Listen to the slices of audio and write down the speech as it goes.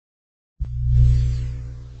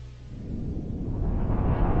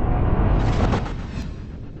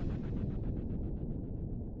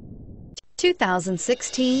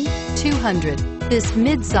2016 200. This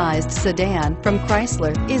mid-sized sedan from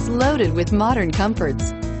Chrysler is loaded with modern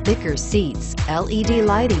comforts. Thicker seats, LED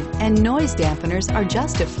lighting, and noise dampeners are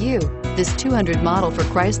just a few. This 200 model for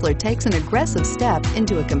Chrysler takes an aggressive step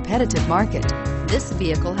into a competitive market. This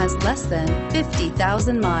vehicle has less than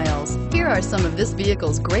 50,000 miles. Here are some of this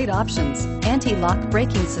vehicle's great options: anti-lock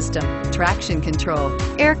braking system, traction control,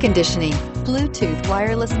 air conditioning, Bluetooth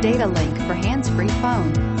wireless data link for hands-free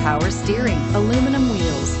phone, power steering, aluminum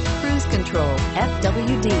wheels, cruise control,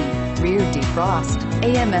 FWD, rear defrost,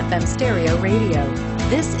 AM/FM stereo radio.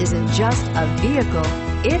 This isn't just a vehicle,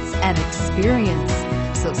 it's an experience.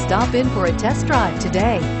 So stop in for a test drive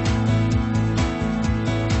today.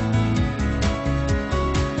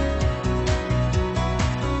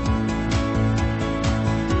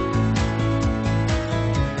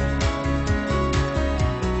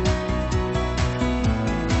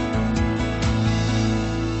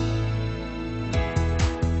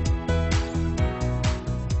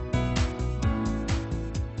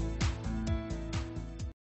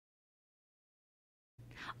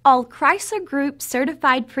 All Chrysler Group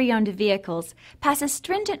certified pre-owned vehicles pass a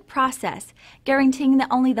stringent process guaranteeing that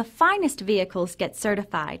only the finest vehicles get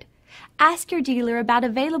certified. Ask your dealer about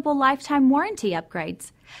available lifetime warranty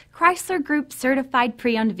upgrades. Chrysler Group certified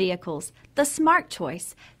pre-owned vehicles, the smart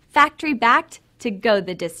choice, factory backed to go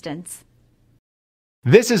the distance.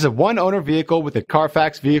 This is a one-owner vehicle with a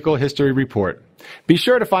Carfax Vehicle History Report. Be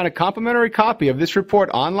sure to find a complimentary copy of this report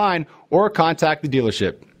online or contact the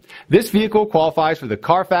dealership. This vehicle qualifies for the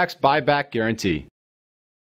Carfax buyback guarantee.